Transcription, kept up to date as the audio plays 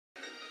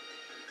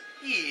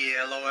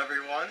Hello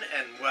everyone,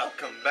 and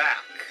welcome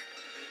back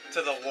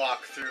to the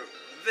walkthrough.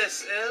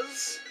 This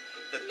is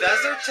the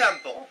Desert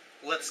Temple.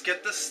 Let's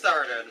get this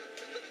started.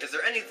 Is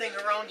there anything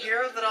around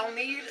here that I'll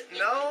need?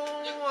 No?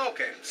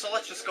 Okay, so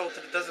let's just go to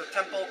the Desert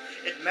Temple.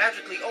 It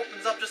magically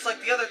opens up just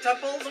like the other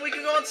temples, and we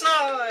can go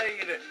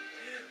inside!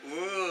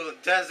 Ooh,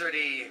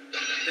 deserty.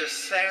 There's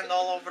sand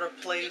all over the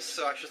place,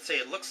 so I should say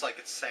it looks like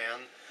it's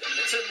sand.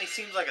 It certainly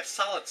seems like a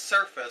solid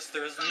surface.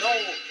 There's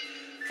no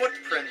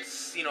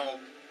footprints,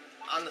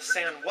 on the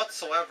sand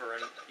whatsoever,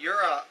 and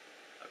you're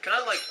can I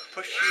like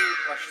push you,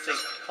 or I should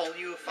say pull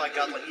you if I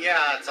got like,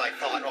 yeah, that's what I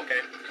thought, okay.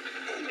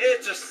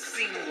 It just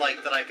seemed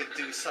like that I could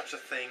do such a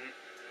thing,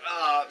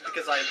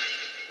 because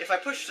if I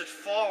pushed it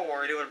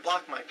forward, it would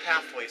block my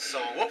pathway, so,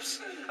 whoops,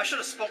 I should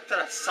have spoke to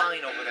that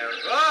sign over there.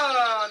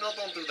 Ah, no,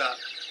 don't do that.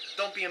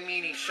 Don't be a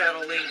meanie, Shadow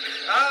Link.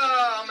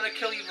 Ah, I'm gonna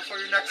kill you before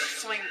your next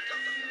swing.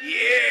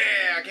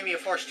 Yeah, give me a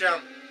force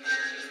gem.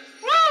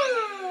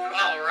 Woo,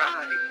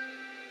 alright.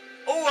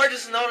 Oh, I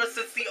just noticed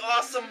it's the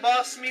awesome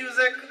boss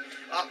music.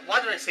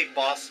 Why did I say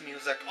boss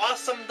music?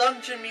 Awesome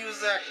dungeon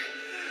music.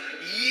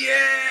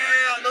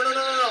 Yeah!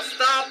 No.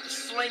 Stop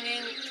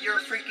swinging your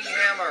freaking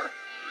hammer.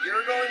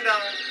 You're going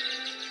down.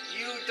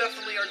 You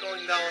definitely are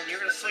going down. You're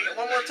going to swing it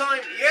one more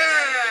time.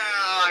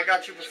 Yeah! I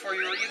got you before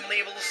you were even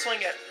able to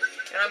swing it.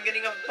 And I'm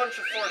getting a bunch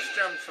of force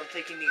gems from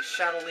taking these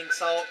Shadow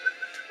Links out.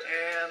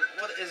 And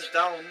what is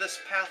down this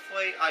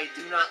pathway, I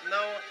do not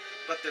know.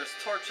 But there's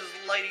torches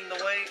lighting the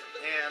way,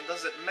 and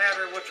does it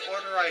matter which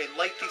order I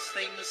light these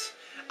things?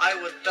 I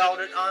would doubt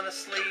it,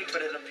 honestly,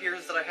 but it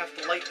appears that I have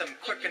to light them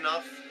quick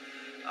enough.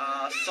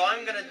 So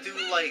I'm going to do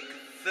like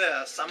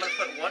this. I'm going to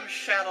put one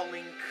Shadow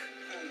Link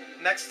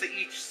next to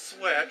each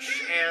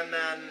switch, and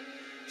then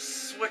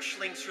switch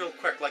links real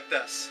quick, like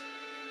this.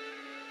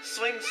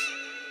 Swings,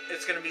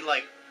 it's going to be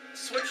like,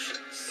 switch,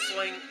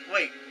 swing,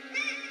 wait.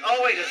 Oh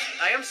wait,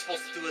 I am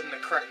supposed to do it in the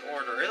correct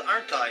order,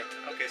 aren't I?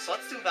 Okay, so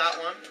let's do that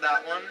one,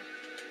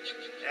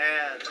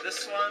 and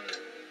this one.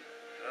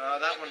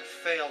 That one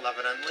failed,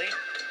 evidently.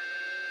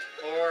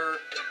 Or,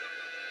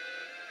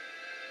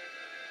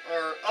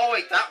 oh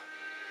wait, that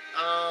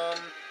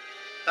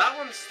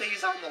one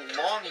stays on the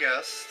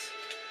longest.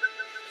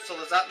 So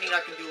does that mean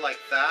I can do like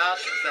that,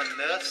 then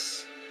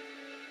this?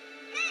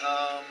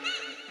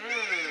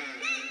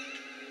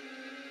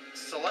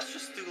 So let's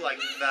just do like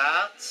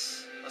that.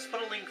 Let's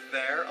put a link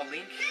there, a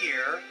link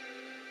here,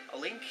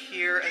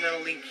 and then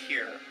a link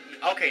here.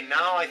 Okay,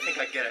 now I think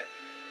I get it.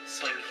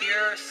 Swing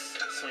here,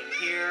 swing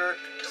here,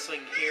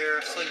 swing here,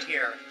 swing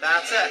here.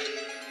 That's it.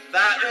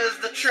 That is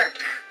the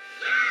trick.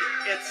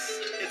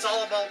 It's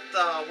all about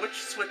which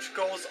switch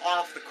goes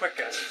off the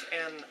quickest.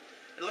 And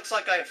it looks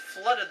like I have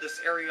flooded this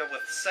area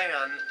with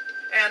sand.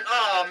 And,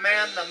 oh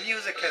man, the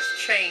music has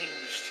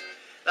changed.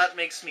 That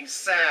makes me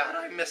sad.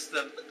 I missed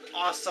the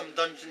awesome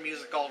dungeon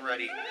music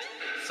already.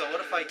 So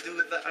what if I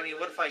do that? I mean,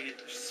 what if I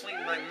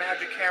swing my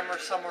magic hammer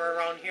somewhere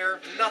around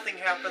here? Nothing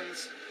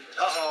happens.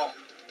 Uh-oh.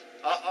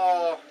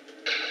 Uh-oh.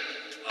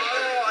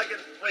 Oh, I can...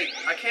 Wait,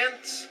 I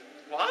can't...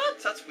 What?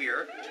 That's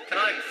weird. Can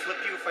I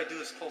flip you if I do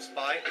this close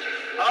by?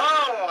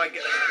 Oh, I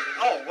get...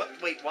 Oh,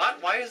 what? Wait, what?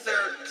 Why is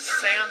there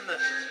sand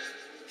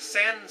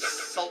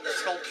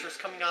sculptures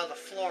coming out of the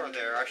floor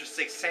there? I should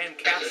say sand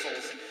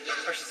castles.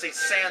 I should say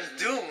sand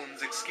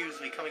dunes, excuse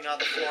me, coming out of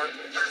the floor.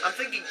 I'm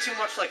thinking too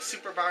much like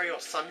Super Mario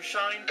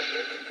Sunshine.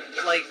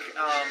 Like,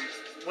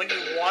 when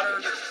you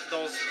watered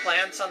those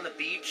plants on the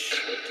beach,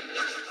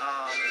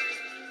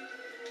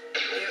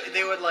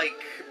 they would like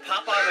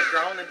pop out of the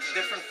ground into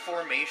different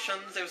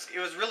formations. It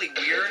was really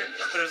weird,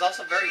 but it was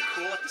also very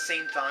cool at the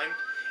same time.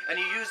 And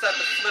you use that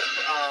to flip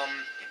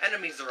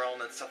enemies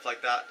around and stuff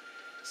like that.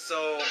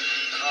 So,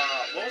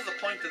 what was the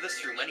point of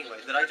this room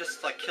anyway? Did I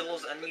just, like, kill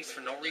those enemies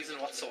for no reason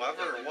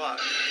whatsoever, or what?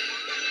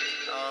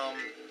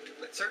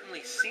 It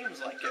certainly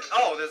seems like it.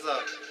 Oh, there's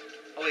a...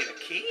 Oh, wait, a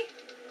key?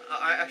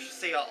 I should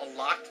say a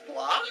locked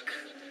block?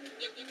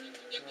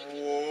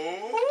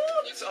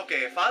 What?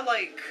 Okay, if I,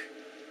 like,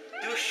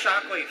 do a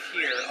shockwave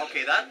here,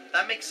 okay,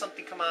 that makes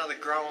something come out of the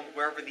ground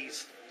wherever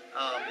these,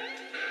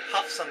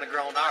 puffs on the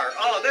ground are.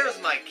 Oh, there's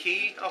my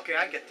key. Okay,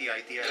 I get the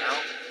idea now.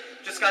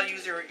 Just gotta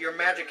use your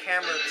magic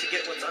hammer to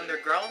get what's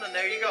underground, and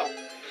there you go.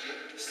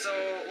 So,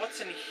 what's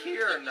in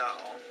here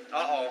now?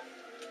 Uh-oh.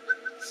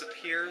 This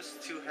appears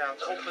to have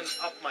opened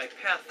up my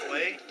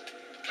pathway.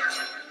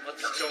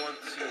 Let's go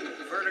into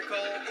vertical,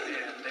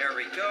 and there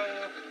we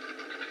go.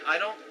 I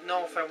don't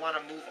know if I want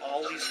to move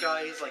all these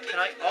guys. Like, can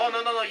I? Oh,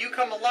 no, you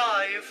come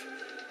alive.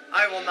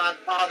 I will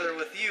not bother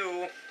with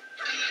you.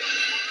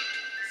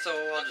 So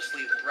I'll just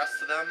leave the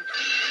rest of them.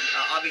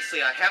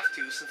 Obviously I have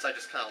to, since I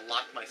just kind of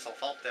locked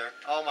myself out there.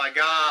 Oh my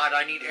god,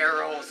 I need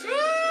arrows. Woo!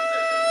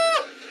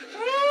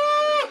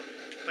 Woo!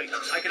 Wait,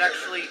 I could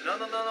actually... No,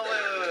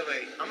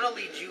 wait. I'm gonna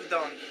lead you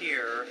down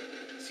here,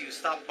 so you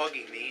stop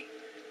bugging me.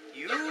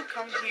 You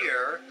come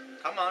here.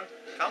 Come on.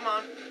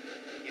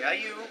 Yeah,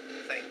 you.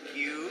 Thank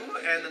you.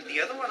 And then the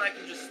other one I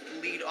can just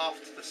lead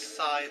off to the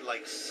side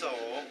like so.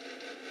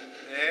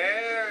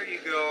 There you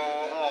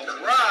go.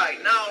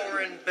 Alright, now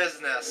we're in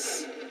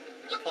business.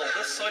 Pull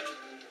this switch.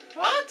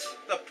 What?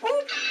 The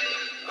poop?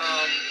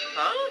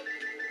 Huh?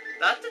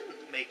 That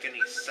didn't make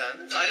any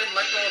sense. I didn't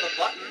let go of the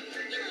button.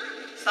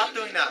 Stop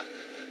doing that.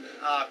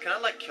 Can I,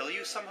 like, kill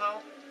you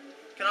somehow?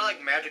 Can I,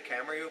 like, magic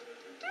hammer you?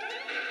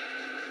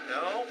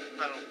 No,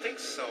 I don't think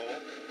so.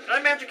 Can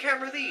I magic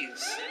hammer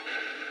these?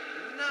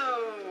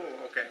 No.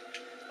 Okay.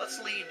 Let's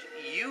lead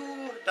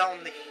you down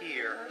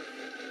here.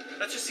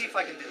 Let's just see if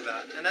I can do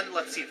that. And then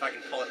let's see if I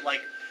can pull it.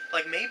 Like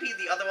maybe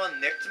the other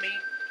one nicked me.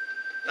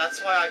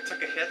 That's why I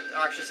took a hit.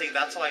 Or I should say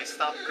that's why I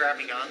stopped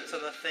grabbing onto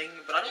the thing.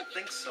 But I don't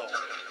think so.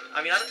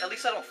 I mean, at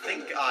least I don't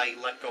think I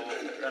let go of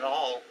it at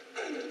all.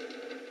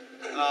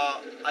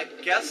 I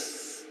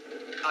guess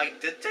I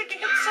did take a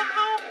hit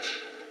somehow?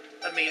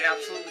 That made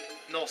absolutely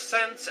no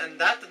sense, and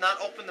that did not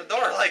open the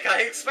door like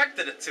I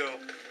expected it to.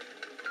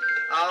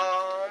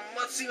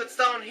 Let's see what's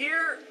down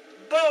here.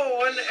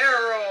 Bow and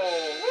arrow!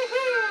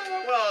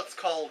 Woohoo! Well, it's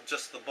called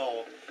just the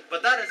bow.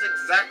 But that is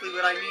exactly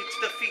what I need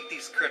to defeat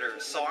these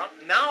critters. So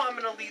now I'm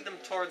going to lead them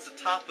towards the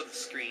top of the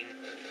screen.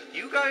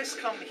 You guys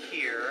come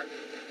here,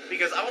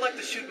 because I would like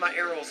to shoot my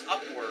arrows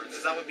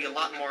upwards. That would be a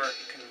lot more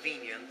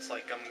convenient.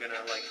 Like, I'm going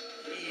to, like,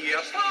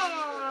 yep,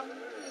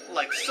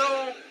 like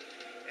so.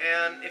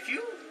 And if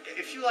you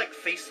like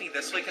face me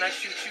this way, can I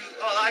shoot you?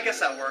 Oh, I guess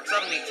that works. I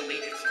don't need to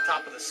lead you to the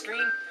top of the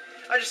screen.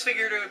 I just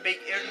figured it would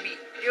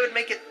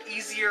make it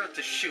easier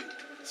to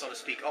shoot, so to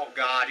speak. Oh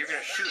God, you're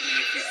gonna shoot me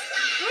if you.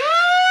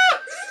 Ah!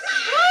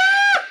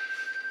 Ah!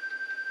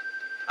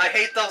 I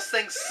hate those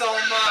things so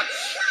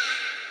much.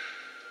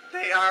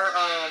 They are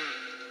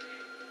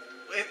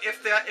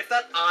if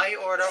that eye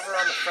or whatever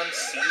on the front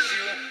sees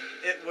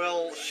you, it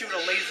will shoot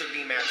a laser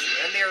beam at you,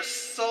 and they are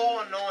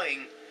so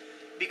annoying.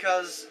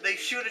 Because they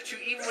shoot at you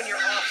even when you're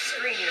off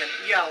screen, and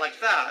yeah, like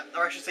that.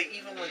 Or I should say,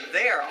 even when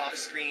they're off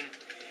screen.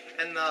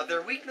 And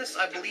their weakness,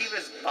 I believe,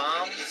 is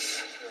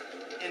bombs.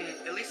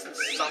 At least in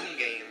some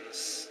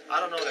games. I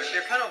don't know.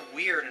 They're kind of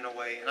weird in a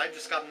way. And I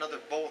just got another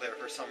bow there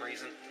for some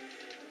reason.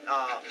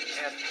 Okay,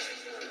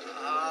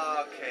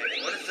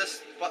 what does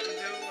this button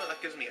do?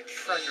 That gives me a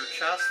treasure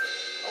chest.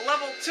 A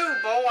level 2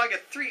 bow. I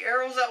get 3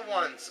 arrows at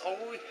once.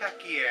 Oh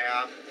heck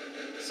yeah!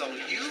 So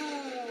you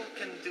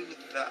can do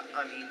that.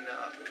 I mean,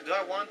 do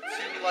I want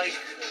to, like...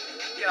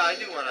 Yeah, I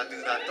do want to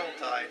do that,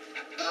 don't I?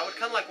 I would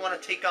kind of, like, want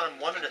to take on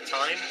one at a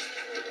time.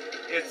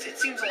 It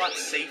seems a lot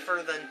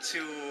safer than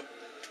to,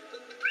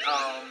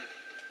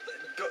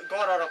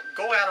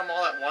 go at them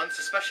all at once,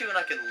 especially when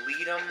I can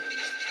lead them.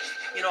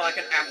 You know, I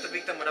can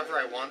activate them whenever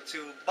I want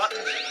to.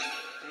 Button,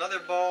 another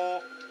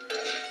bow,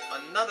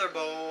 another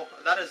bow.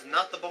 That is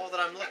not the bow that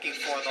I'm looking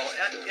for, though,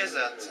 is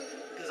it?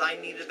 Because I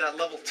needed that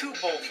level 2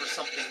 bow for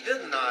something,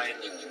 didn't I?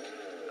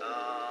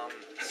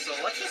 So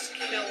let's just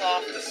kill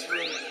off this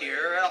room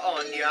here.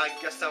 Oh, and yeah, I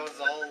guess that was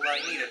all I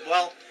needed.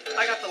 Well,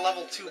 I got the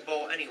level 2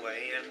 bow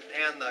anyway,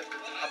 and a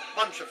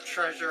bunch of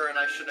treasure, and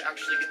I should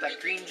actually get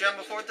that green gem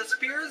before it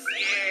disappears.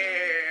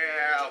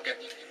 Yeah, okay.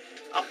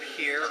 Up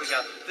here, we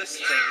got this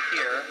thing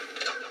here,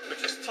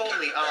 which is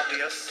totally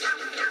obvious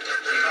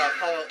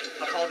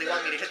how they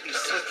want me to hit these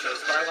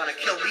switches, but I want to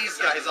kill these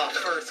guys off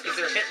first, because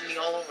they're hitting me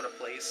all over the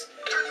place.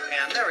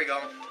 And there we go.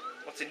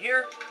 What's in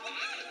here?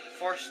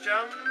 Force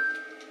gem.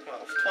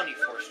 Well, 20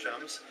 force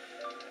gems.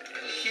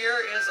 And here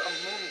is a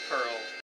moon pearl.